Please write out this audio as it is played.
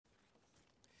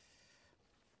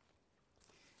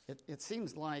It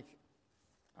seems like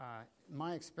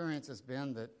my experience has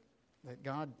been that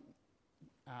God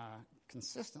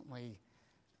consistently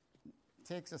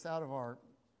takes us out of our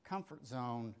comfort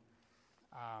zone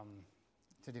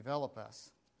to develop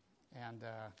us. And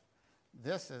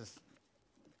this is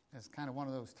kind of one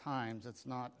of those times. It's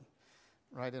not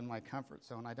right in my comfort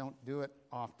zone. I don't do it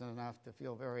often enough to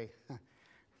feel very,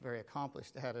 very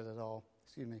accomplished at it at all.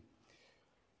 Excuse me.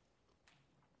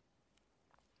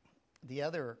 The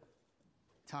other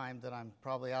time that I'm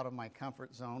probably out of my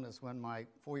comfort zone is when my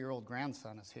 4-year-old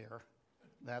grandson is here.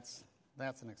 That's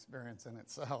an experience in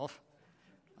itself.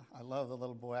 I love the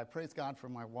little boy. I praise God for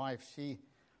my wife. She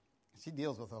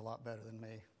deals with it a lot better than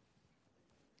me.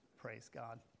 Praise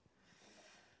God.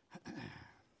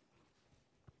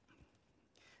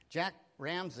 Jack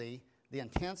Ramsay, the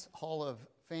intense Hall of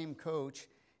Fame coach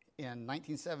in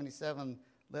 1977,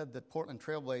 led the Portland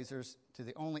Trailblazers to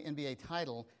the only NBA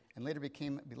title and later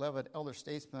became a beloved elder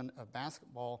statesman of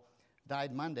basketball,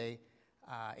 died Monday,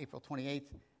 April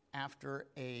 28th, after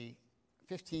a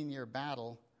 15-year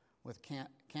battle with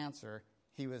cancer.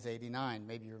 He was 89.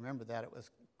 Maybe you remember that. It was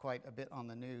quite a bit on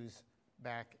the news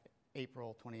back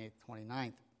April 28th,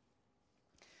 29th.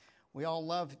 We all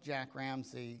loved Jack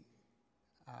Ramsay,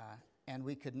 and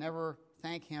we could never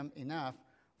thank him enough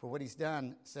for what he's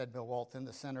done, said Bill Walton,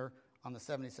 the center on the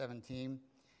 77 team.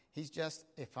 He's just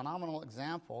a phenomenal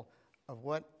example of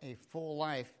what a full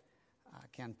life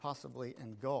can possibly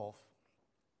engulf.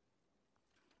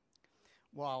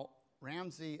 While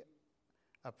Ramsay's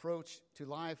approach to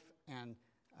life and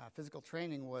physical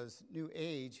training was new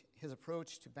age, his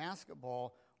approach to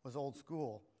basketball was old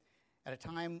school. At a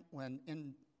time when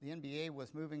the NBA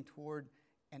was moving toward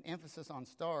an emphasis on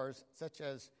stars, such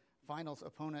as finals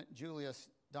opponent Julius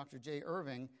Dr. J.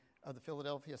 Irving of the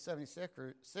Philadelphia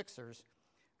 76ers,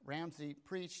 Ramsay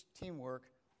preached teamwork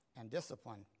and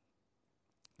discipline.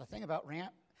 The thing about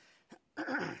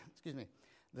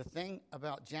the thing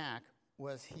about Jack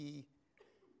was he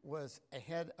was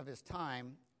ahead of his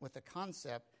time with the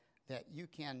concept that you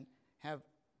can have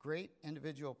great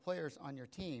individual players on your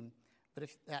team, but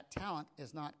if that talent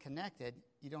is not connected,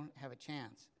 you don't have a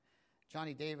chance.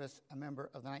 Johnny Davis, a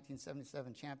member of the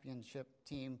 1977 championship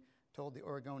team, told the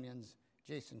Oregonians'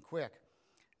 Jason Quick,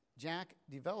 Jack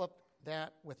developed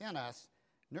that within us,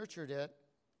 nurtured it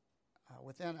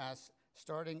within us,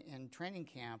 starting in training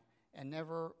camp, and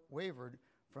never wavered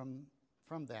from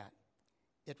that.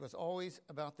 It was always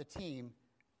about the team,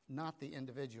 not the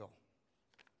individual.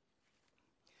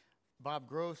 Bob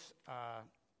Gross,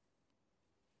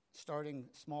 starting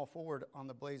small forward on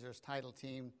the Blazers title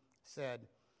team, said,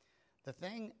 the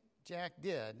thing Jack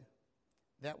did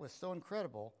that was so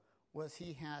incredible was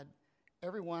he had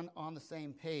everyone on the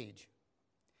same page.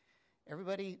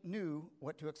 Everybody knew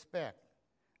what to expect.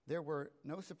 There were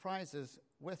no surprises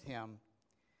with him.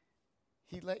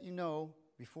 He let you know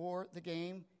before the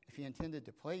game if he intended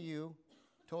to play you,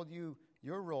 told you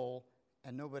your role,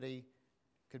 and nobody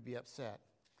could be upset.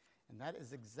 And that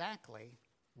is exactly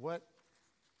what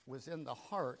was in the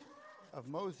heart of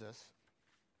Moses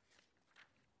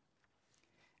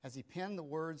as he penned the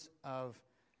words of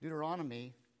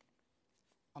Deuteronomy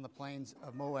on the plains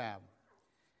of Moab.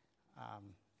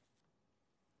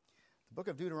 The book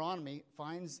of Deuteronomy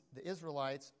finds the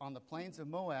Israelites on the plains of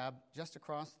Moab just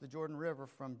across the Jordan River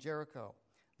from Jericho.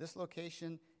 This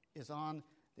location is on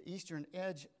the eastern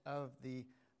edge of the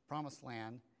Promised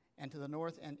Land and to the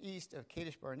north and east of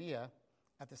Kadesh Barnea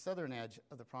at the southern edge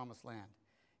of the Promised Land.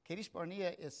 Kadesh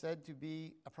Barnea is said to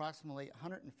be approximately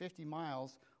 150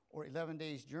 miles or 11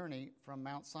 days' journey from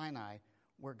Mount Sinai,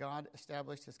 where God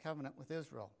established his covenant with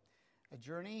Israel. A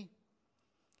journey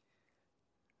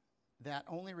that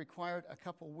only required a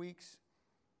couple weeks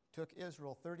took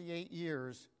Israel 38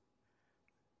 years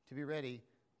to be ready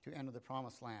to enter the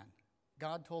Promised Land.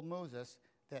 God told Moses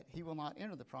that he will not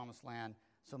enter the Promised Land,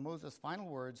 so Moses' final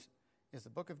words is the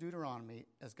book of Deuteronomy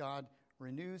as God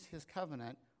renews his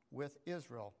covenant with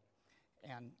Israel.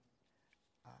 And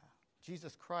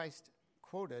Jesus Christ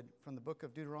quoted from the book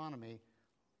of Deuteronomy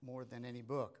more than any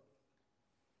book.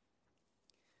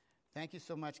 Thank you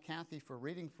so much, Kathy, for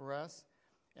reading for us.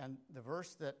 And the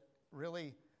verse that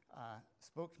really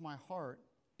spoke to my heart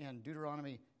in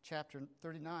Deuteronomy chapter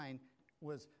 39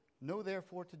 was, know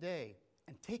therefore today,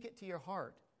 and take it to your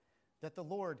heart, that the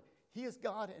Lord, he is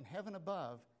God in heaven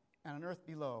above and on earth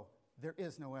below. There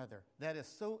is no other. That is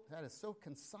so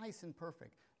concise and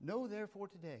perfect. Know therefore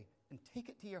today, and take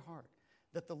it to your heart,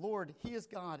 that the Lord, he is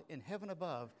God in heaven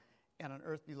above and on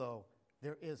earth below.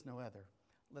 There is no other.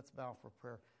 Let's bow for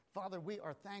prayer. Father, we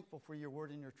are thankful for your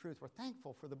word and your truth. We're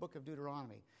thankful for the book of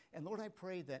Deuteronomy. And Lord, I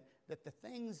pray that the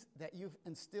things that you've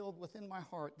instilled within my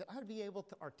heart, that I would be able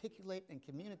to articulate and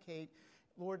communicate.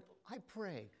 Lord, I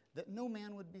pray that no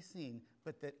man would be seen,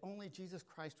 but that only Jesus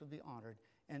Christ would be honored.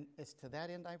 And it's to that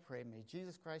end I pray. May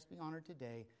Jesus Christ be honored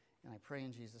today. And I pray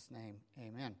in Jesus' name,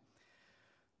 amen.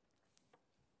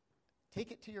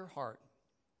 Take it to your heart.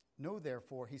 Know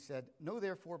therefore, he said, know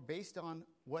therefore, based on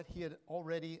what he had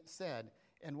already said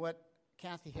and what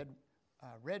Kathy had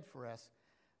read for us,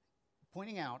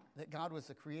 pointing out that God was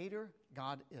the creator,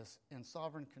 God is in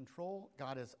sovereign control,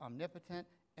 God is omnipotent,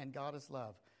 and God is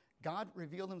love. God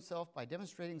revealed himself by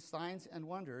demonstrating signs and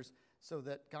wonders so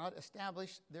that God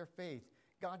established their faith.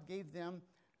 God gave them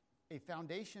a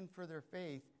foundation for their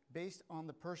faith based on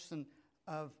the person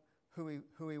of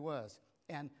who he was.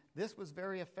 And this was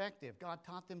very effective. God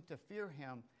taught them to fear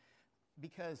him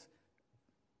because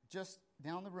just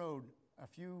down the road, a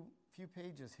few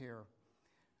pages here,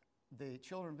 the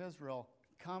children of Israel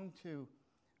come to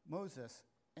Moses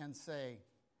and say,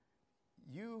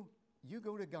 you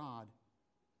go to God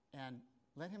and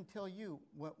let him tell you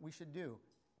what we should do.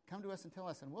 Come to us and tell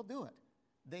us, and we'll do it.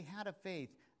 They had a faith.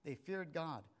 They feared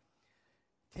God.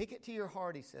 Take it to your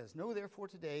heart, he says. Know therefore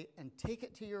today, and take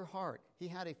it to your heart. He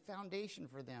had a foundation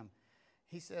for them.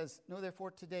 He says, know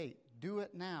therefore today, do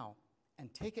it now,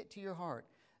 and take it to your heart.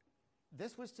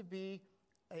 This was to be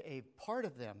a part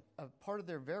of them, a part of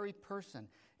their very person.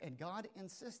 And God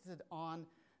insisted on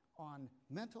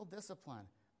mental discipline,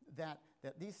 that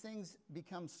these things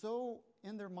become so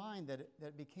in their mind that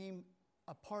it became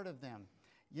a part of them.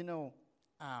 You know,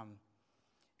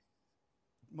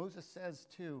 Moses says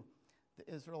to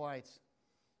the Israelites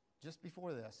just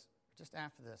before this, just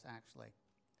after this actually,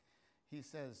 he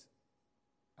says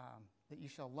that you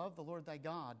shall love the Lord thy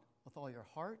God with all your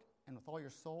heart and with all your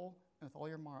soul and with all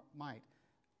your might.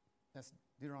 That's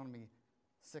Deuteronomy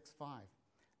 6:5.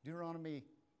 Deuteronomy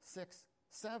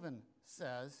 6:7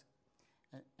 says,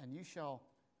 and you shall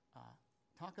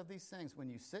talk of these things when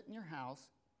you sit in your house,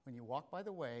 when you walk by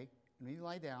the way, and when you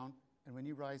lie down, and when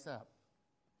you rise up.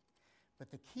 But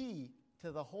the key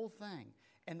to the whole thing,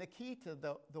 and the key to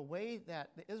the way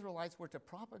that the Israelites were to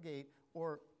propagate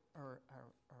or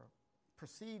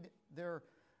proceed their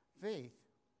faith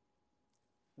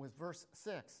was verse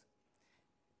 6.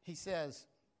 He says,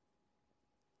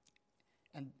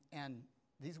 and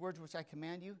these words which I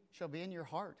command you shall be in your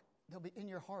heart. They'll be in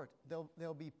your heart.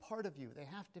 They'll be part of you. They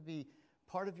have to be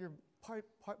part of your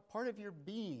part of your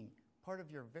being, part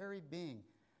of your very being,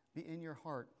 be in your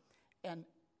heart. And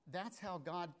that's how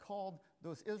God called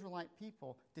those Israelite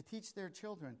people to teach their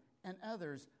children and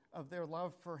others of their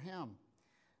love for him.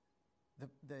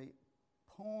 The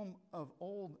poem of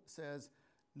old says,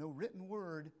 no written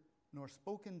word nor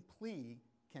spoken plea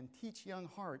can teach young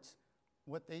hearts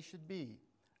what they should be,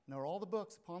 nor all the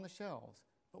books upon the shelves,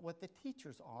 but what the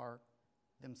teachers are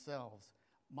themselves.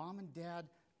 Mom and Dad,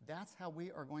 that's how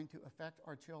we are going to affect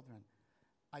our children.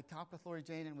 I talk with Lori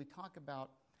Jane, and we talk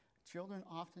about children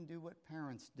often do what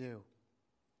parents do.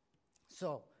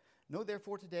 So, know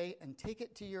therefore today and take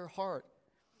it to your heart.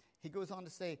 He goes on to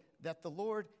say that the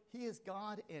Lord, he is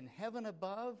God in heaven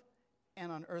above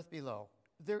and on earth below.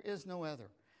 There is no other.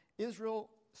 Israel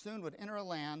soon would enter a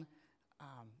land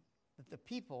that the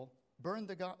people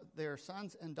burned their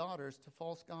sons and daughters to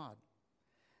false god.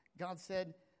 God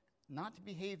said not to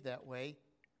behave that way.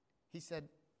 He said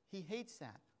he hates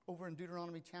that. Over in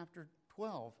Deuteronomy chapter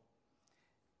 12,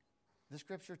 the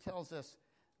scripture tells us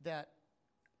that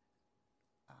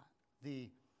the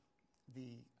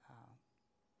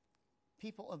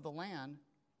people of the land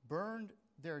burned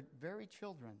their very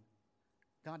children.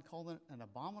 God called it an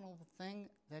abominable thing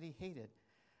that he hated,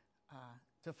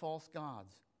 to false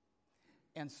gods.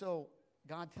 And so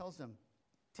God tells them,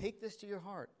 take this to your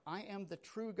heart. I am the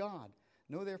true God.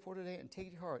 Know therefore today and take it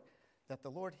to your heart that the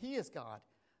Lord, he is God.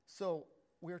 So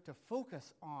we're to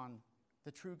focus on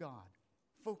the true God.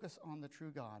 Focus on the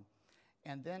true God.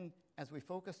 And then as they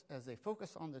focus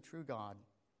on the true God,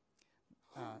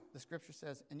 the scripture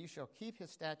says, and you shall keep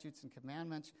his statutes and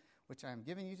commandments, which I am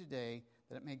giving you today,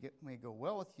 that it may go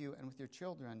well with you and with your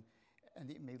children, and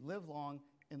that you may live long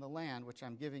in the land which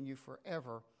I'm giving you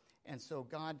forever. And so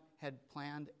God had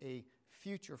planned a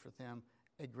future for them,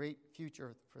 a great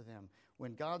future for them.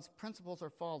 When God's principles are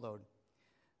followed,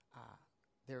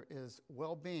 there is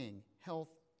well-being, health,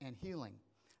 and healing.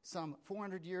 Some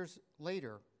 400 years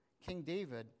later, King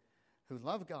David, who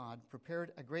loved God,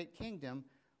 prepared a great kingdom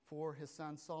for his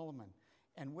son Solomon.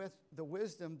 And with the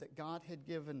wisdom that God had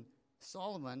given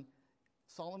Solomon,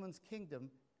 Solomon's kingdom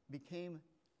became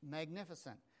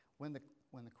magnificent. When the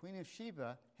Queen of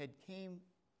Sheba had came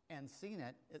and seen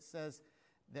it, it says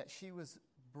that she was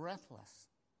breathless.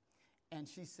 And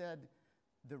she said,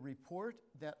 the report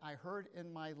that I heard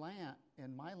in my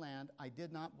land, I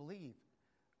did not believe,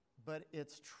 but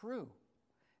it's true.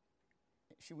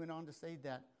 She went on to say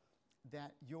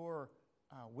that your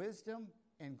wisdom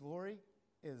and glory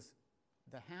is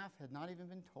the half had not even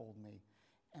been told me.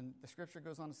 And the scripture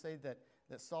goes on to say that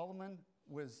Solomon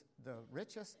was the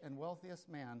richest and wealthiest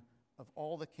man of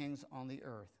all the kings on the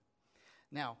earth.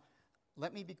 Now,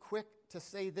 let me be quick to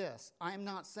say this. I'm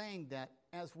not saying that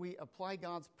as we apply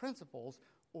God's principles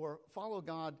or follow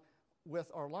God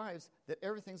with our lives, that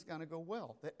everything's going to go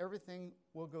well, that everything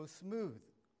will go smooth.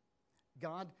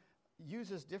 God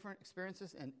uses different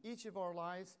experiences in each of our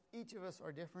lives. Each of us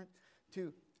are different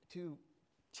to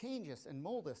change us and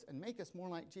mold us and make us more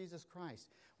like Jesus Christ.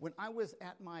 When I was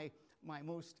at my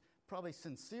most probably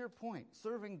sincere point,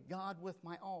 serving God with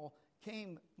my all,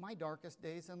 came my darkest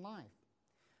days in life.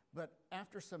 But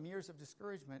after some years of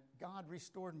discouragement, God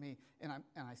restored me, and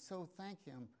I so thank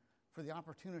Him for the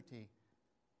opportunity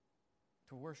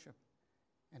to worship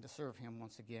and to serve Him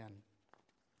once again.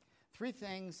 3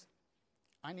 things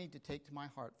I need to take to my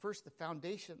heart. First, the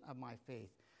foundation of my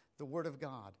faith, the Word of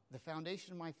God. The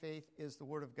foundation of my faith is the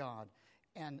Word of God.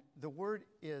 And the Word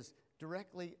is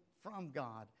directly from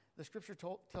God. The Scripture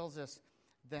tells us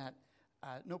that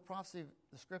no prophecy of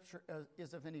the Scripture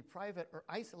is of any private or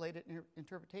isolated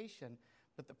interpretation,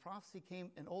 but the prophecy came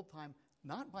in old time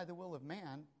not by the will of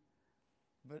man,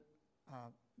 but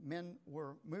men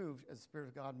were moved as the Spirit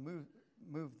of God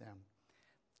moved them.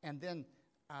 And then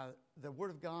the Word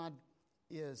of God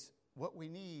is what we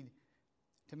need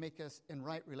to make us in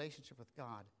right relationship with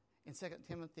God. In 2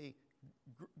 Timothy,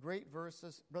 great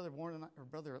verses. Brother Leonard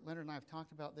and I have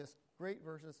talked about this. Great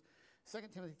verses. 2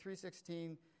 Timothy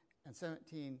 3:16 and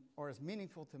 17 are as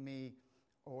meaningful to me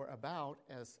or about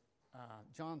as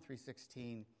John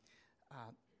 3:16.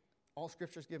 All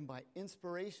Scripture is given by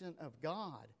inspiration of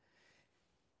God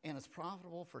and is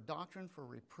profitable for doctrine, for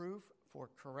reproof, for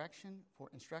correction, for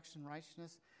instruction in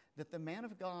righteousness, that the man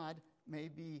of God may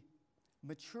be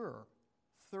mature,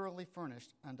 thoroughly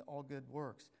furnished unto all good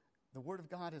works. The Word of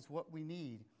God is what we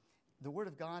need. The Word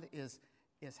of God is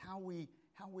how we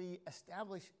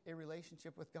establish a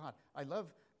relationship with God. I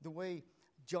love the way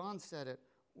John said it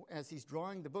as he's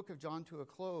drawing the book of John to a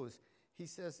close. He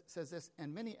says this,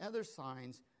 and many other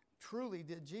signs truly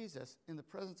did Jesus in the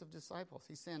presence of disciples.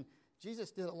 He's saying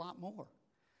Jesus did a lot more.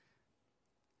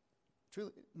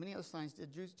 Truly, many other signs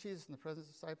did Jesus in the presence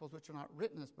of disciples, which are not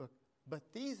written in this book, but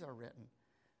these are written,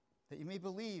 that you may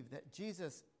believe that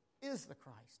Jesus is the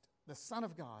Christ, the Son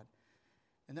of God,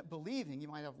 and that believing you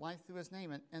might have life through His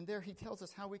name. And there He tells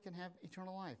us how we can have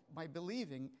eternal life, by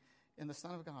believing in the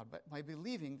Son of God, but by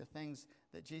believing the things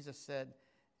that Jesus said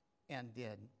and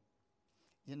did.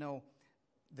 You know,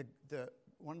 the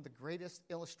one of the greatest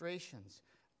illustrations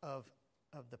of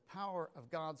the power of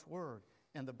God's Word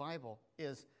and the Bible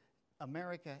is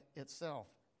America itself.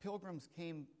 Pilgrims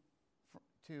came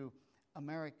to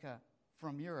America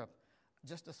from Europe,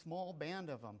 just a small band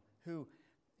of them who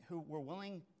were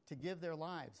willing to give their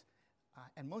lives,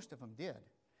 and most of them did.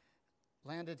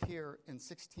 Landed here in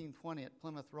 1620 at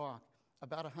Plymouth Rock.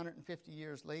 About 150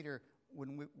 years later,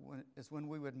 when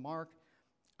we would mark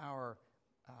our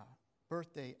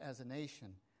birthday as a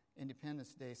nation,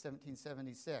 Independence Day,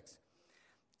 1776.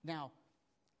 Now,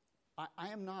 I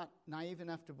am not naive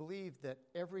enough to believe that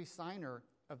every signer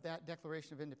of that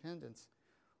Declaration of Independence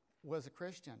was a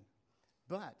Christian,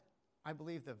 but I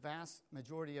believe the vast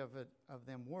majority of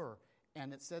them were.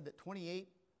 And it said that 28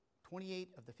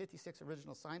 of the 56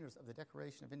 original signers of the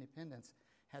Declaration of Independence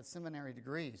had seminary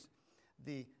degrees.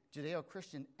 The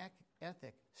Judeo-Christian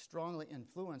ethic strongly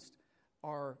influenced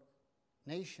our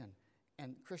nation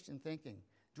and Christian thinking.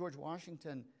 George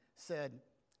Washington said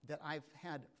that I've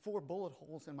had 4 bullet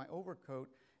holes in my overcoat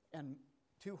and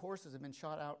 2 horses have been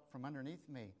shot out from underneath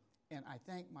me, and I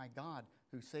thank my God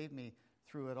who saved me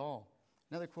through it all.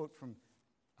 Another quote from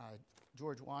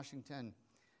George Washington,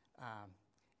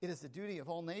 it is the duty of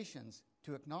all nations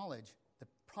to acknowledge the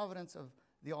providence of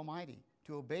the Almighty,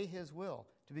 to obey His will,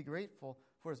 to be grateful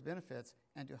for His benefits,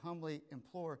 and to humbly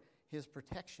implore His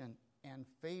protection and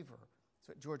favor. That's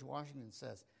what George Washington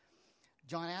says.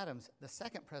 John Adams, the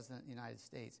second president of the United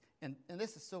States, and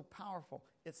this is so powerful.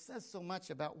 It says so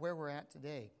much about where we're at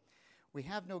today. We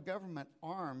have no government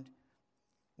armed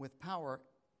with power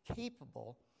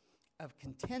capable of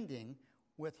contending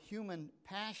with human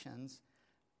passions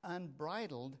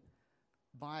unbridled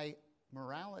by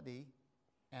morality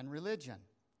and religion.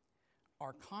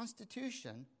 Our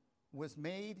Constitution was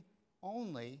made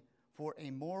only for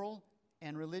a moral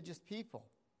and religious people.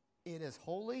 It is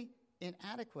wholly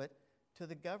inadequate to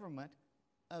the government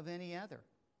of any other.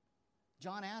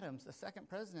 John Adams, the second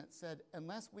president, said,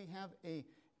 unless we have a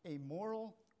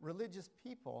moral, religious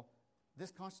people,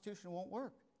 this Constitution won't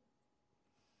work.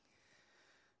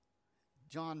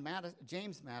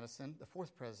 James Madison, the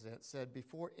fourth president, said,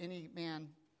 before any man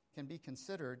can be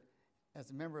considered as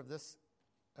a member of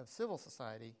civil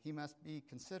society, he must be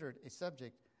considered a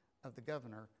subject of the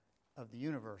governor of the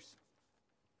universe.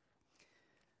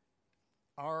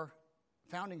 Our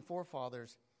founding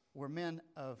forefathers were men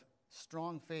of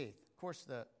strong faith. Of course,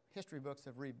 the history books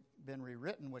have been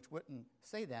rewritten, which wouldn't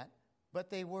say that, but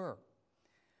they were.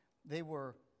 They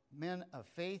were men of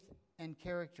faith and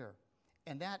character.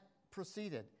 And that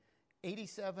proceeded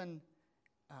 87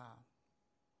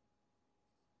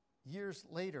 years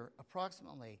later,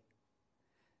 approximately.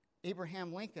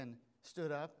 Abraham Lincoln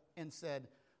stood up and said,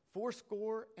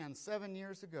 77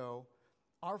 years ago,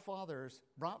 our fathers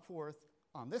brought forth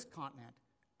on this continent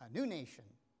a new nation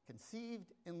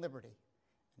conceived in liberty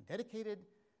and dedicated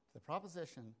to the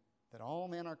proposition that all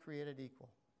men are created equal.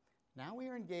 Now we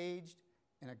are engaged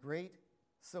in a great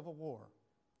civil war,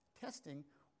 testing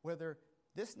whether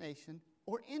this nation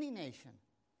or any nation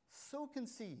so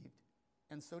conceived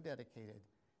and so dedicated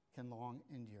can long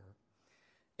endure.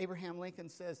 Abraham Lincoln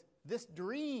says, this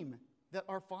dream that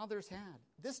our fathers had,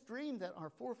 this dream that our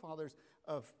forefathers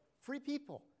of free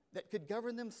people that could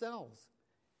govern themselves,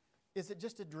 is it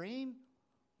just a dream?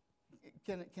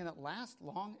 Can it last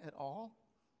long at all?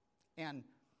 And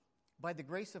by the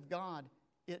grace of God,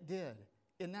 it did.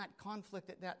 In that conflict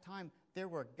at that time, there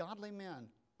were godly men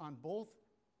on both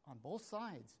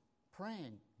sides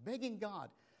praying, begging God,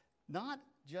 not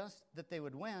just that they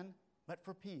would win, but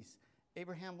for peace.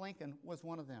 Abraham Lincoln was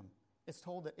one of them. It's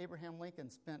told that Abraham Lincoln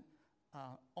spent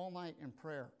all night in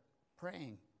prayer,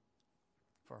 praying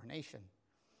for our nation.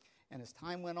 And as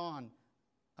time went on,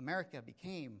 America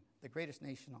became the greatest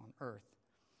nation on earth.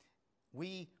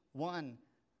 We won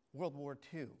World War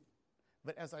II.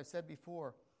 But as I've said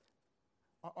before,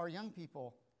 our young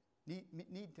people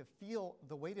need to feel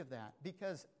the weight of that,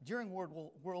 because during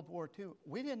World War II,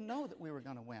 we didn't know that we were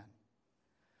going to win.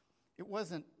 It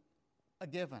wasn't a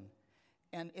given.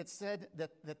 And it said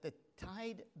that the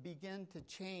tide began to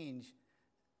change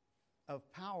of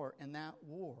power in that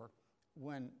war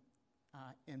when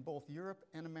in both Europe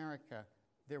and America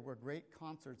there were great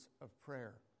concerts of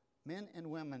prayer. Men and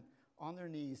women on their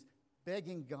knees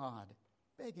begging God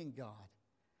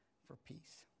for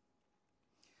peace.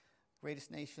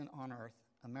 Greatest nation on earth,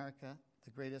 America,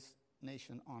 the greatest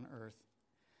nation on earth.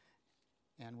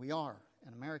 And we are,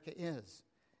 and America is.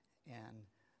 And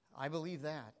I believe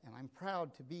that, and I'm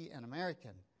proud to be an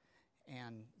American.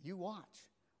 And you watch,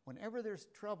 whenever there's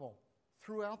trouble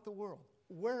throughout the world,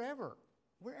 wherever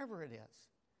it is,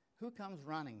 who comes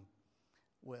running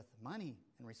with money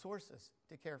and resources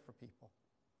to care for people?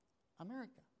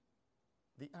 America,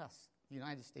 the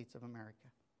United States of America.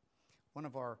 One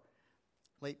of our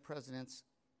late presidents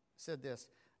said this,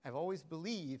 I've always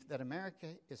believed that America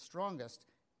is strongest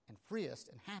and freest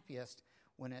and happiest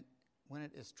when it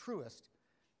is truest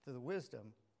to the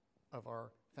wisdom of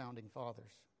our founding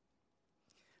fathers.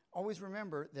 Always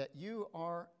remember that you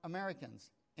are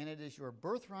Americans, and it is your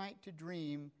birthright to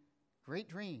dream great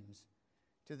dreams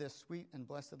to this sweet and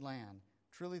blessed land,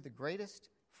 truly the greatest,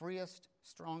 freest,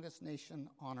 strongest nation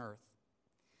on earth.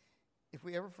 If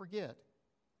we ever forget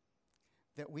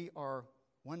that we are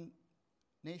one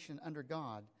nation under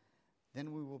God,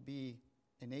 then we will be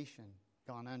a nation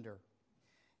gone under.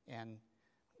 And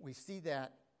we see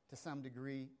that to some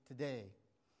degree today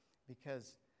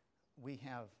because we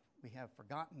have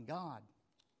forgotten God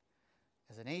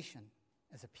as a nation,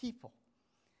 as a people.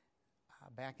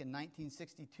 Back in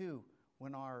 1962,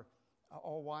 when our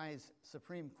all-wise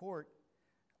Supreme Court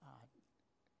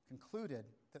concluded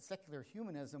that secular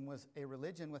humanism was a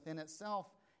religion within itself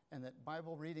and that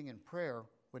Bible reading and prayer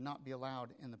would not be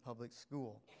allowed in the public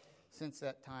school. Since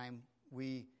that time,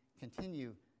 we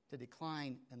continue to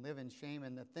decline and live in shame,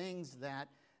 and the things that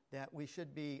we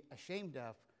should be ashamed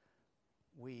of,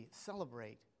 we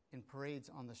celebrate in parades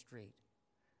on the street.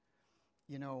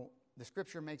 You know, the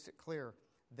scripture makes it clear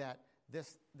that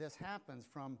this happens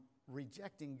from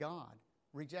rejecting God,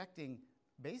 rejecting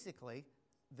basically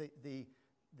the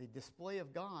display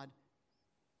of God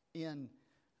in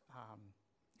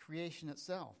creation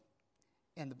itself.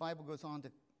 And the Bible goes on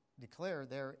to declare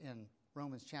there in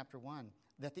Romans chapter 1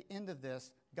 that the end of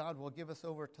this, God will give us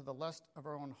over to the lust of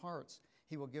our own hearts.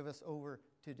 He will give us over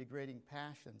to degrading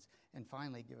passions, and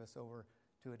finally give us over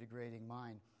to a degrading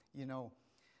mind. You know,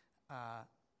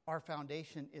 our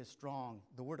foundation is strong.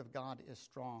 The Word of God is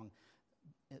strong.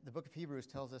 the book of Hebrews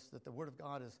tells us that the Word of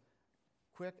God is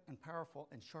quick and powerful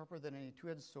and sharper than any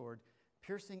two-edged sword,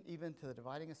 piercing even to the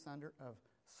dividing asunder of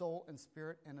soul and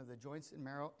spirit and of the joints and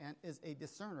marrow, and is a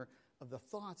discerner of the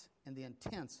thoughts and the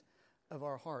intents of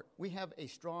our heart. We have a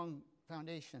strong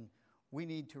foundation. We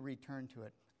need to return to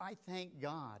it. I thank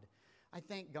God. I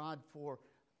thank God for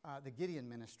the Gideon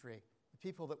ministry, the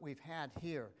people that we've had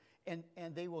here. And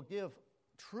they will give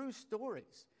true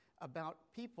stories about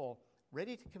people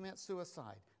ready to commit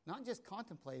suicide, not just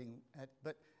contemplating it,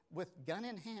 but with gun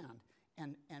in hand.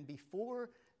 And before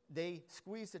they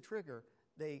squeeze the trigger,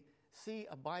 they see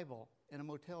a Bible in a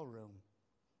motel room,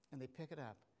 and they pick it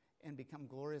up and become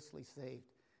gloriously saved.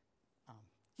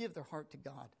 Give their heart to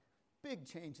God. Big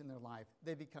change in their life.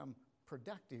 They become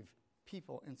productive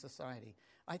people in society.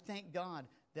 I thank God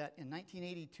that in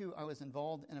 1982 I was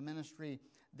involved in a ministry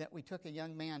that we took a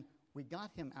young man, we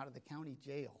got him out of the county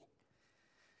jail.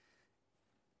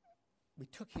 We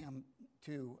took him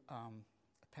to a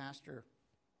pastor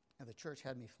of the church,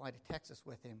 had me fly to Texas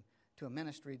with him to a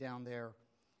ministry down there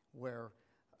where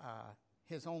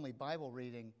his only Bible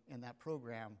reading in that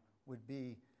program would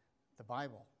be the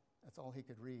Bible. That's all he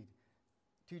could read.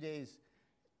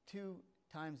 2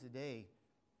 times a day,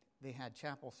 they had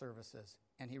chapel services,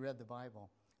 and he read the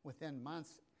Bible. Within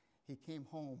months, he came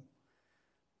home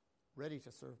ready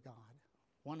to serve God,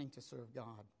 wanting to serve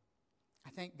God. I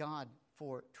thank God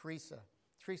for Teresa.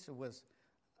 Teresa was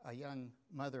a young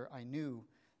mother I knew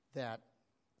that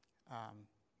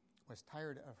was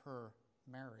tired of her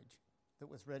marriage, that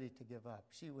was ready to give up.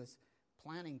 She was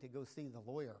planning to go see the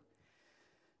lawyer.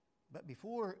 But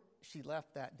before she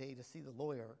left that day to see the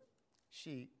lawyer,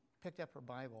 she picked up her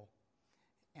Bible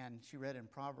and she read in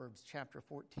Proverbs chapter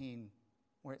 14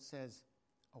 where it says,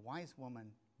 "A wise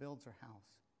woman builds her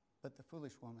house, but the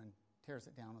foolish woman tears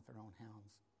it down with her own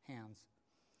hands."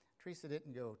 Teresa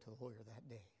didn't go to the lawyer that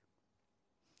day.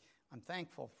 I'm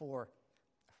thankful for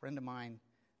a friend of mine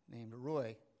named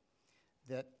Roy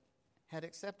that had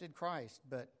accepted Christ,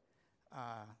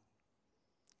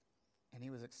 and he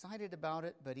was excited about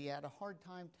it, but he had a hard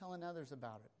time telling others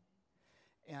about it.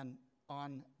 And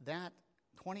on that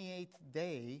 28th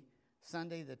day,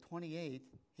 Sunday the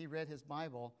 28th, he read his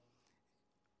Bible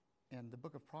in the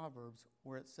book of Proverbs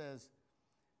where it says,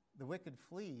 "The wicked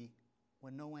flee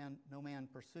when no man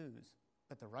pursues,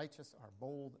 but the righteous are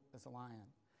bold as a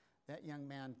lion." That young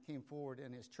man came forward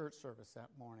in his church service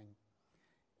that morning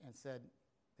and said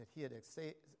that he had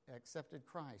accepted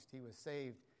Christ. He was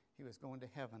saved. He was going to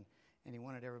heaven, and he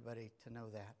wanted everybody to know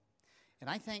that. And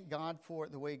I thank God for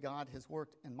the way God has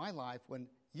worked in my life when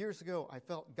years ago I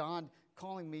felt God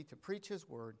calling me to preach His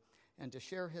Word and to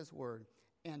share His Word,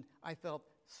 and I felt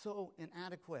so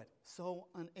inadequate, so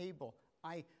unable.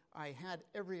 I had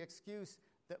every excuse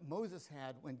that Moses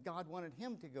had when God wanted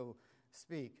him to go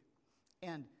speak.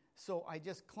 And so I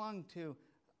just clung to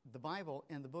the Bible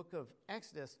in the book of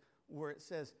Exodus where it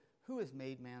says, "Who has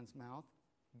made man's mouth?"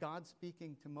 God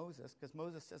speaking to Moses, because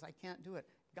Moses says, "I can't do it."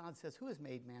 God says, "Who has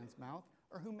made man's mouth?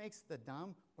 Or who makes the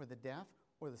dumb or the deaf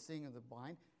or the seeing of the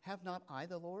blind? Have not I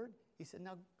the Lord?" He said,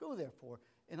 "Now go therefore,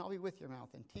 and I'll be with your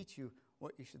mouth and teach you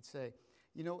what you should say."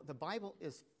 You know, the Bible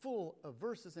is full of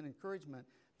verses and encouragement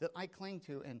that I cling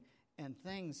to and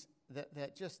things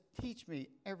that just teach me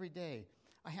every day.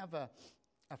 I have a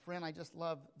friend, I just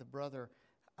love the brother,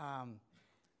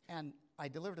 and I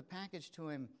delivered a package to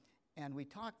him, and we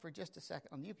talked for just a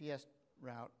second. On the UPS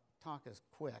route, talk is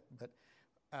quick, but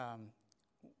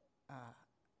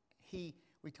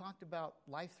we talked about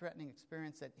life-threatening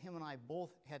experience that him and I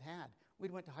both had. We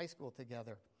went to high school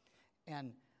together,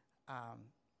 and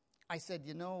I said,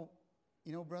 you know,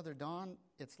 Brother Don,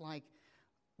 it's like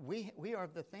we are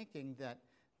of the thinking that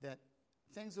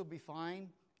things will be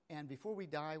fine, and before we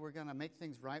die, we're going to make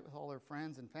things right with all our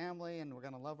friends and family, and we're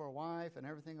going to love our wife, and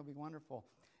everything will be wonderful.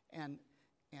 And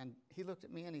he looked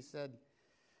at me and he said,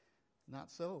 "Not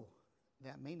so.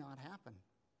 That may not happen."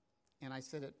 And I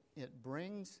said, it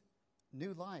brings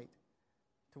new light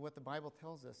to what the Bible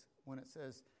tells us when it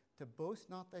says, "To boast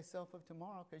not thyself of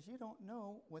tomorrow, because you don't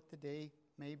know what the day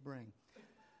may bring."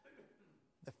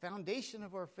 The foundation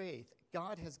of our faith,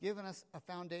 God has given us a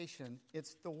foundation.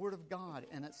 It's the Word of God,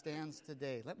 and it stands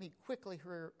today. Let me quickly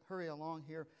hurry along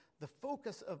here. The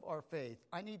focus of our faith.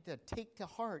 I need to take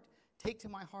to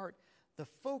my heart the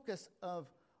focus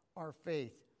of our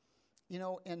faith. You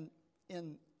know, in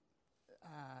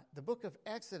the book of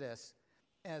Exodus,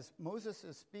 as Moses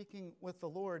is speaking with the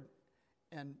Lord,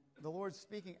 and the Lord's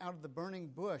speaking out of the burning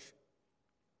bush,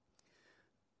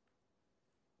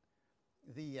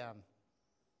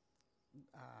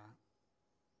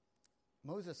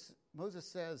 Moses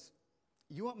says,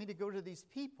 "You want me to go to these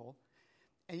people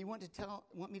and you want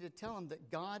me to tell him that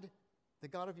God, the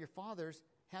God of your fathers,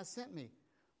 has sent me.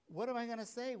 What am I going to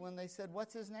say when they said,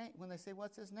 what's his name? When they say,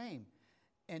 what's his name?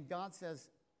 And God says,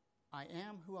 I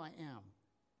am who I am.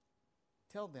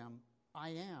 Tell them,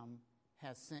 I am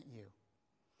has sent you.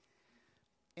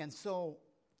 And so,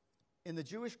 in the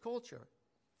Jewish culture,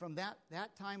 from that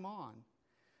time on,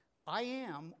 I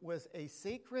am was a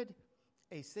sacred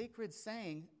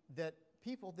saying that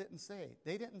people didn't say.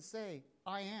 They didn't say,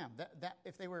 I am. That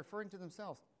if they were referring to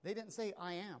themselves, they didn't say,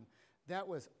 I am. That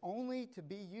was only to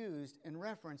be used in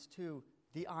reference to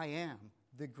the I am,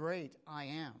 the great I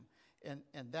am.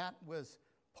 And that was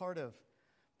part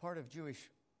of Jewish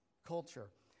culture.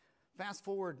 Fast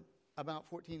forward about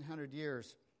 1,400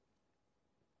 years,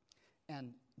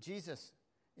 and Jesus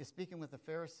is speaking with the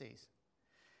Pharisees.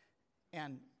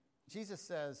 And Jesus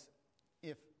says,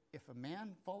 if a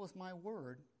man follows my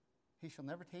word, he shall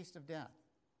never taste of death.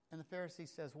 And the Pharisee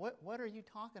says, what are you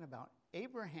talking about?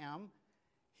 Abraham,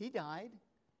 he died.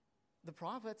 The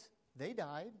prophets, they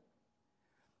died.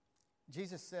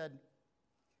 Jesus said,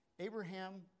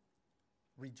 Abraham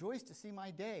rejoiced to see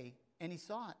my day, and he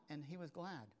saw it, and he was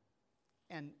glad.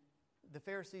 And the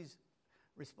Pharisees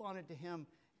responded to him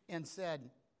and said,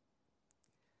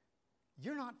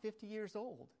 you're not 50 years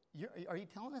old. Are you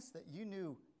telling us that you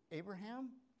knew Abraham?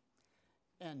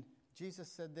 And Jesus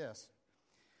said this,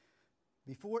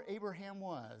 before Abraham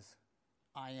was,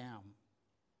 I am.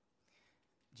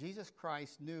 Jesus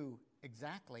Christ knew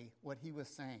exactly what he was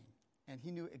saying, and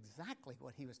he knew exactly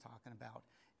what he was talking about.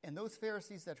 And those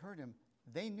Pharisees that heard him,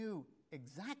 they knew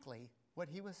exactly what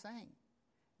he was saying.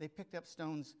 They picked up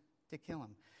stones to kill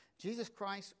him. Jesus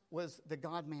Christ was the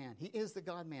God-man. He is the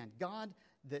God-man. God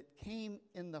that came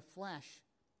in the flesh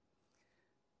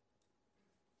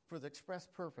for the express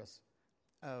purpose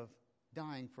of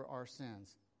dying for our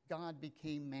sins. God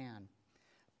became man.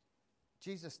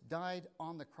 Jesus died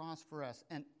on the cross for us.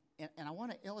 And I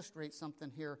want to illustrate something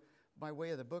here by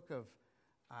way of the book of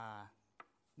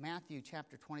Matthew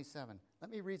chapter 27.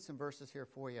 Let me read some verses here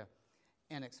for you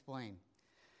and explain.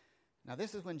 Now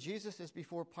this is when Jesus is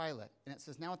before Pilate. And it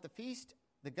says, now at the feast,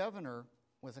 the governor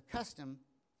was accustomed,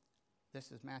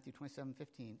 this is Matthew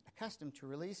 27:15, accustomed to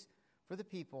release for the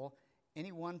people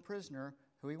any one prisoner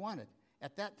who he wanted.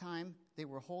 At that time, they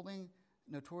were holding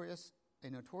a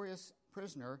notorious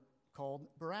prisoner called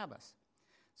Barabbas.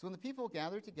 So when the people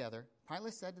gathered together,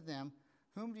 Pilate said to them,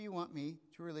 whom do you want me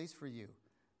to release for you,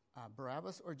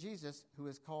 Barabbas or Jesus, who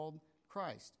is called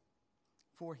Christ?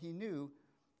 For he knew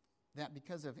that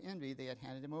because of envy they had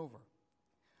handed him over.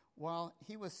 While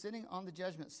he was sitting on the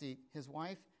judgment seat, his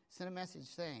wife sent a message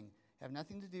saying, have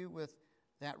nothing to do with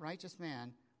that righteous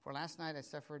man, for last night I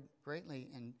suffered greatly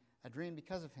in a dream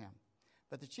because of him.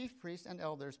 But the chief priests and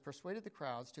elders persuaded the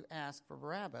crowds to ask for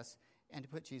Barabbas and to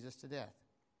put Jesus to death.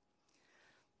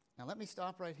 Now let me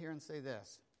stop right here and say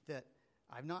this, that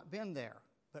I've not been there,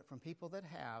 but from people that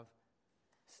have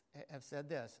said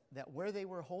this, that where they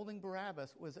were holding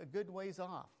Barabbas was a good ways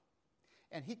off.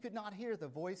 And he could not hear the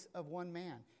voice of one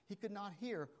man. He could not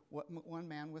hear what one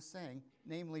man was saying,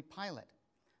 namely Pilate.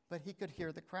 But he could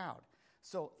hear the crowd.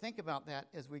 So think about that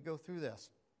as we go through this.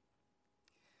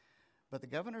 But the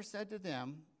governor said to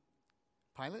them,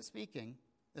 Pilate speaking,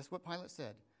 this is what Pilate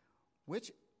said, which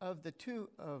of the two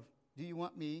do you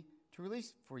want me to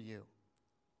release for you?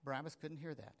 Barabbas couldn't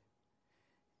hear that.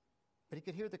 But he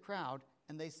could hear the crowd,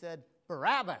 and they said,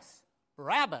 Barabbas!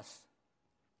 Barabbas!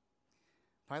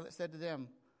 Pilate said to them,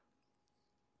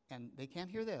 and they can't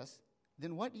hear this,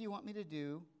 then what do you want me to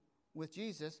do with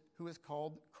Jesus, who is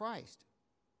called Christ?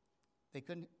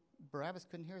 Barabbas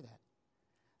couldn't hear that.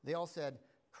 They all said,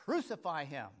 crucify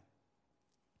him.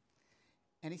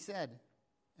 And he said,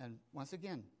 and once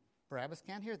again, Barabbas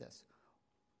can't hear this.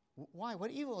 Why?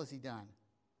 What evil has he done?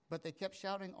 But they kept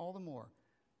shouting all the more,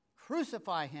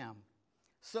 crucify him.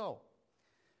 So,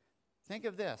 think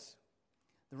of this.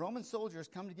 The Roman soldiers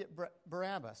come to get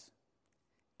Barabbas,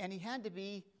 and he had to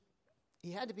be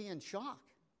in shock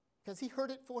because he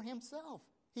heard it for himself.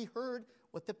 He heard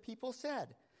what the people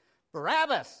said.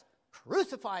 Barabbas,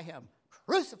 crucify him,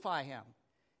 crucify him.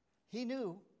 He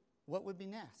knew what would be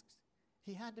next.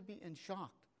 He had to be in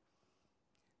shock.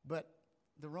 But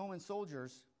the Roman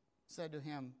soldiers said to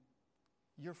him,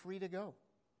 you're free to go.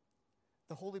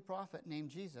 The holy prophet named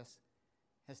Jesus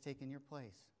has taken your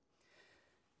place.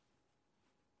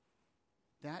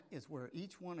 That is where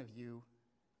each one of you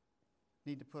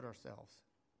need to put ourselves.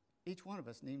 Each one of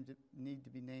us need to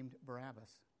be named Barabbas.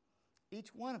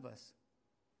 Each one of us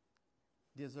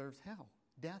deserves hell,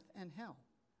 death and hell.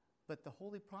 But the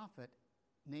holy prophet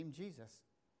named Jesus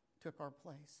took our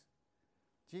place.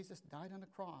 Jesus died on the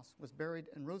cross, was buried,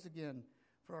 and rose again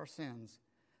for our sins,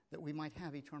 that we might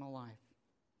have eternal life.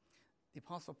 The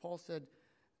Apostle Paul said,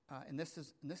 and this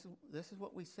is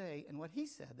what we say, and what he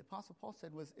said, the Apostle Paul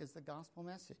said is the gospel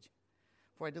message.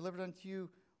 For I delivered unto you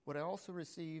what I also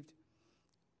received,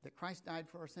 that Christ died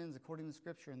for our sins according to the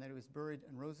Scripture, and that he was buried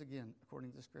and rose again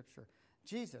according to the Scripture.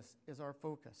 Jesus is our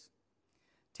focus.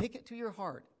 Take it to your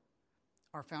heart.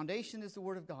 Our foundation is the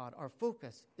Word of God. Our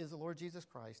focus is the Lord Jesus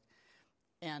Christ.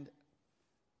 And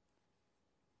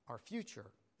our future,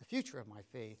 the future of my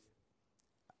faith,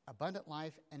 abundant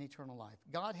life and eternal life.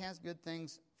 God has good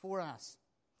things for us.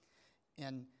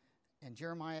 In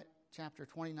Jeremiah chapter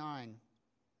 29,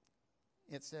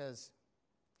 it says,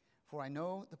 "For I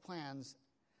know the plans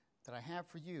that I have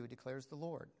for you, declares the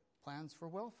Lord, plans for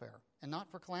welfare and not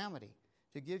for calamity,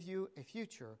 to give you a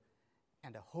future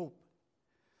and a hope."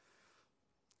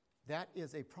 That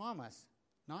is a promise,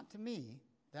 not to me,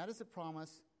 that is a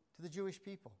promise to the Jewish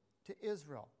people, to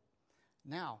Israel.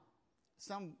 Now,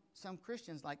 some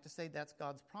Christians like to say that's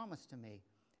God's promise to me,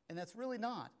 and that's really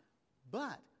not.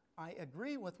 But I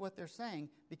agree with what they're saying,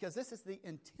 because this is the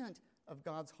intent of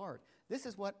God's heart. This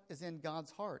is what is in God's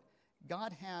heart.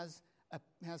 God has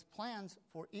plans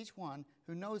for each one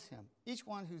who knows him, each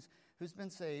one who's been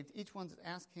saved, each one that's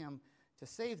asked him to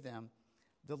save them.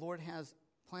 The Lord has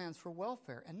plans for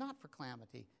welfare and not for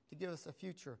calamity, to give us a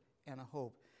future and a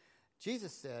hope.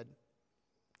 Jesus said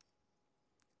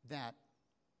that,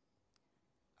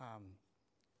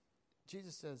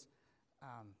 Jesus says,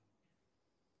 oh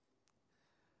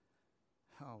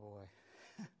boy,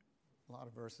 a lot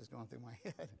of verses going through my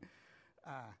head,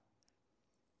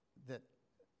 that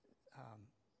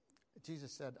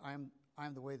Jesus said, I'm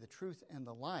the way, the truth, and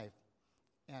the life,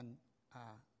 and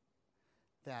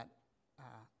that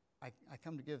I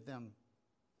come to give them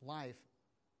life,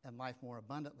 and life more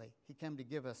abundantly. He came to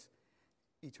give us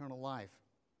eternal life.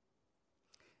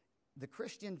 The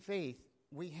Christian faith,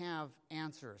 we have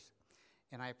answers.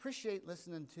 And I appreciate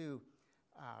listening to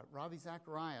Ravi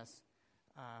Zacharias,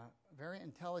 very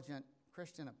intelligent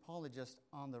Christian apologist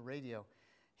on the radio.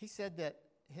 He said that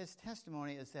his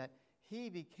testimony is that he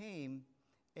became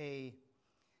a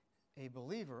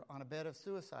believer on a bed of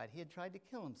suicide. He had tried to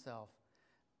kill himself.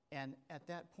 And at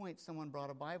that point, someone brought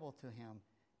a Bible to him,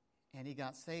 and he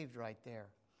got saved right there.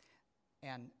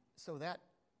 And so that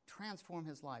transformed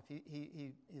his life.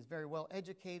 He is very well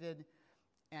educated,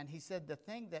 and he said the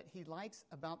thing that he likes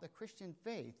about the Christian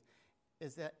faith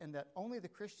is that only the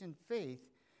Christian faith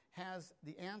has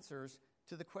the answers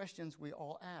to the questions we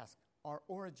all ask. Our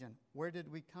origin, where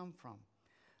did we come from?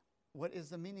 What is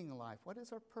the meaning of life? What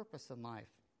is our purpose in life?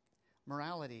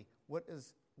 Morality, what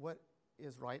is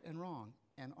right and wrong,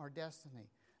 and our destiny.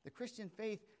 The Christian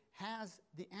faith has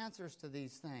the answers to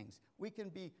these things. We can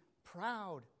be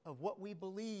proud of what we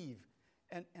believe,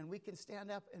 and we can stand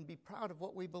up and be proud of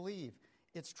what we believe.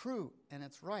 It's true and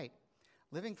it's right.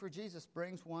 Living for Jesus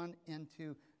brings one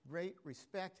into great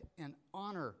respect and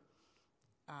honor.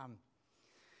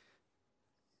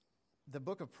 The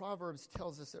book of Proverbs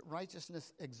tells us that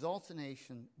righteousness exalts a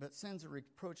nation, but sin's a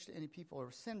reproach to any people,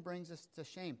 or sin brings us to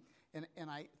shame. And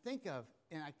I think of,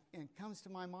 and it comes to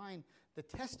my mind, the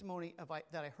testimony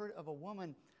that I heard of a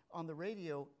woman on the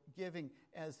radio giving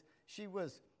as she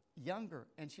was younger,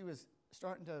 and she was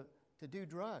starting to do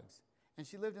drugs. And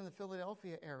she lived in the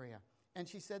Philadelphia area. And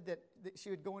she said that she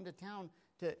would go into town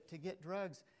to get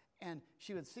drugs, and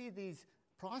she would see these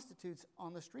prostitutes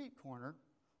on the street corner,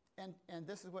 and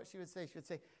this is what she would say. She would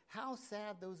say, how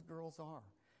sad those girls are.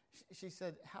 She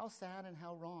said, how sad and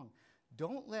how wrong.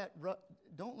 Don't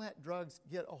let drugs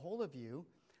get a hold of you.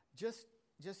 Just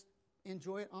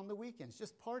enjoy it on the weekends.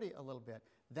 Just party a little bit.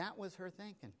 That was her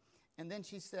thinking. And then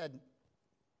she said,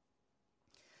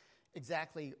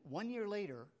 exactly 1 year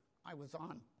later, I was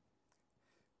on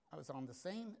the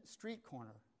same street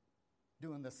corner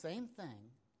doing the same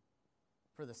thing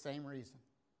for the same reason.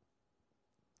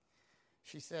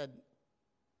 She said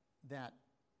that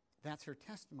that's her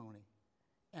testimony,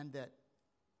 and that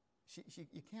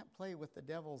you can't play with the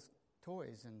devil's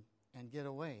toys and get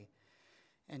away.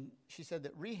 And she said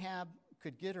that rehab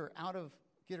could get her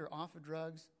off of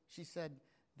drugs. She said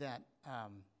that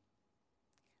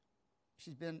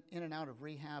she's been in and out of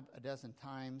rehab a dozen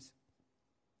times.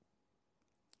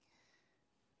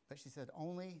 But she said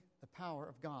only the power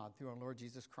of God through our Lord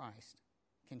Jesus Christ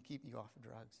can keep you off of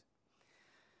drugs.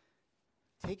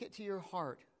 Take it to your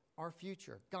heart, our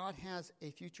future. God has a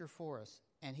future for us,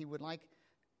 and he would like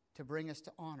to bring us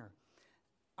to honor.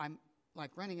 I'm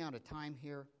like running out of time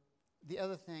here. The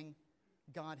other thing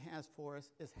God has for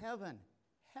us is heaven.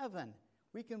 Heaven.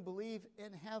 We can believe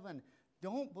in heaven.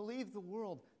 Don't believe the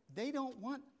world. They don't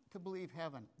want to believe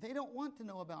heaven. They don't want to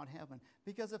know about heaven,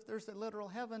 because if there's a literal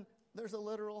heaven, there's a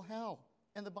literal hell.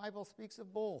 And the Bible speaks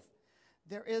of both.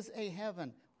 There is a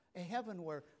heaven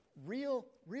where real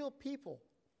people,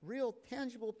 real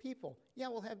tangible people,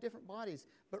 we'll have different bodies,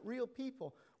 but real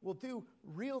people will do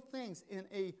real things in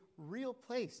a real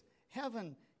place.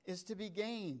 Heaven is to be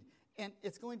gained, and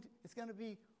it's going to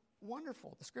be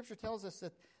wonderful. The Scripture tells us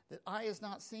that eye has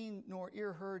not seen nor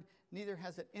ear heard, neither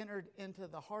has it entered into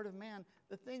the heart of man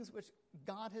the things which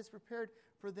God has prepared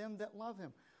for them that love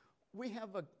Him. We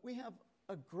have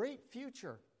a great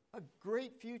future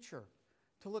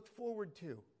to look forward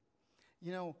to.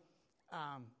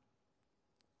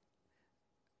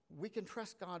 We can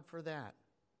trust God for that,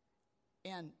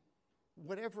 and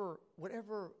whatever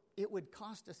it would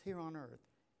cost us here on earth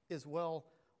is well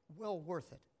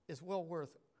worth it. Is well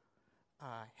worth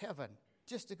heaven,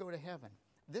 just to go to heaven.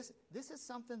 This is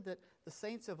something that the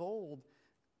saints of old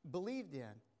believed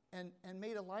in and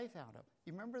made a life out of.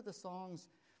 You remember the songs,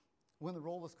 When the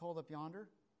Roll Was Called Up Yonder?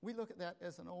 We look at that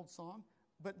as an old song,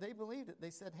 but they believed it.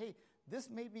 They said, hey, this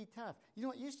may be tough.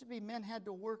 It used to be men had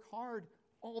to work hard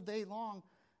all day long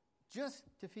just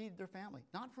to feed their family.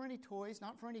 Not for any toys,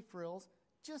 not for any frills,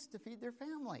 just to feed their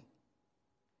family.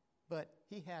 But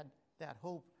he had that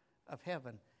hope of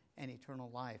heaven and eternal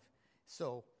life.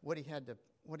 So what he had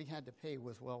to pay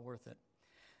was well worth it.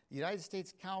 The United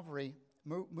States Cavalry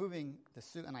moving the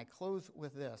Sioux, and I close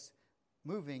with this,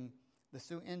 moving the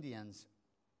Sioux Indians.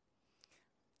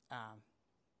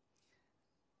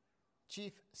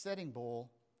 Chief Sitting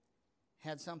Bull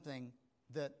had something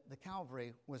that the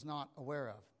cavalry was not aware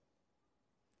of.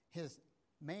 His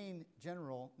main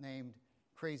general named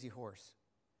Crazy Horse.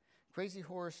 Crazy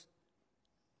Horse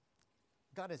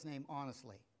got his name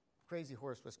honestly. Crazy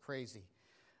Horse was crazy.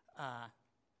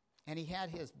 And he had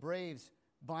his braves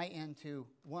buy into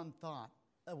one thought,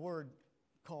 a word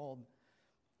called,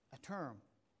 a term,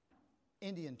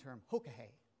 Indian term,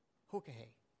 hokahay. Hokahay.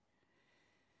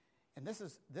 And this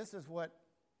is what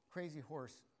Crazy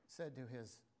Horse said to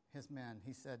his men.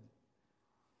 He says,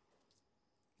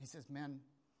 men,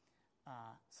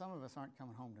 some of us aren't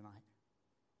coming home tonight.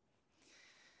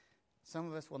 Some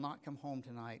of us will not come home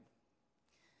tonight.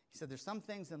 He said, there's some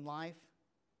things in life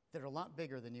that are a lot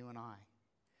bigger than you and I.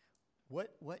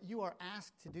 What you are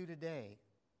asked to do today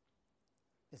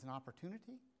is an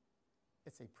opportunity,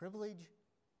 it's a privilege,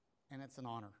 and it's an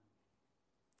honor.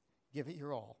 Give it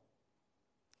your all.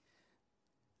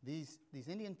 These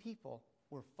Indian people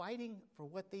were fighting for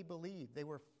what they believed. They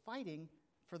were fighting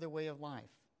for their way of life.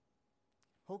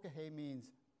 Hokahay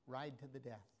means ride to the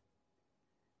death.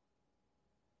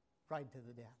 Ride to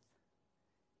the death.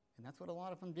 And that's what a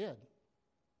lot of them did.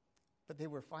 But they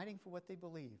were fighting for what they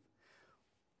believed.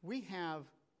 We have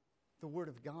the Word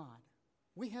of God.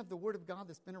 We have the Word of God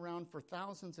that's been around for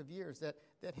thousands of years, that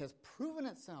has proven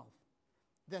itself,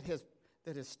 that has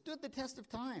stood the test of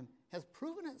time, has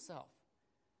proven itself,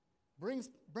 brings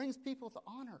people to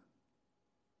honor.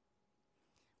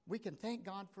 We can thank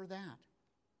God for that.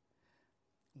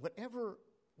 Whatever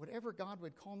God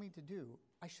would call me to do,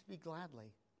 I should be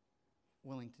gladly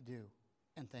willing to do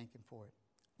and thank Him for it.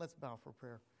 Let's bow for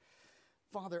prayer.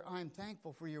 Father, I'm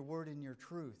thankful for your word and your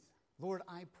truth. Lord,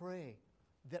 I pray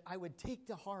that I would take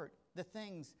to heart the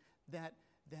things that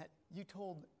you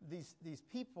told these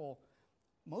people,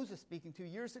 Moses speaking to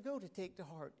years ago, to take to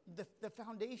heart. The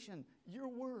foundation, your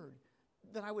word,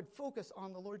 that I would focus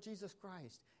on the Lord Jesus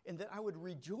Christ, and that I would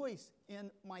rejoice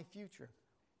in my future.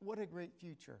 What a great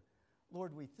future.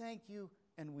 Lord, we thank you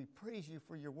and we praise you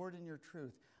for your word and your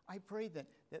truth. I pray that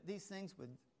these things would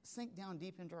sink down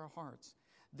deep into our hearts,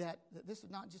 that this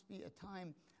would not just be a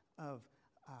time of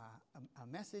a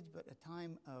message, but a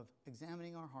time of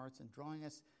examining our hearts and drawing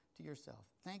us to yourself.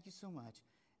 Thank you so much,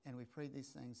 and we pray these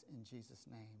things in Jesus'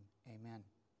 name. Amen.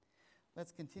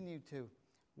 Let's continue to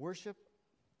worship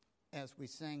as we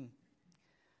sing,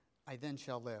 I Then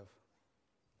Shall Live.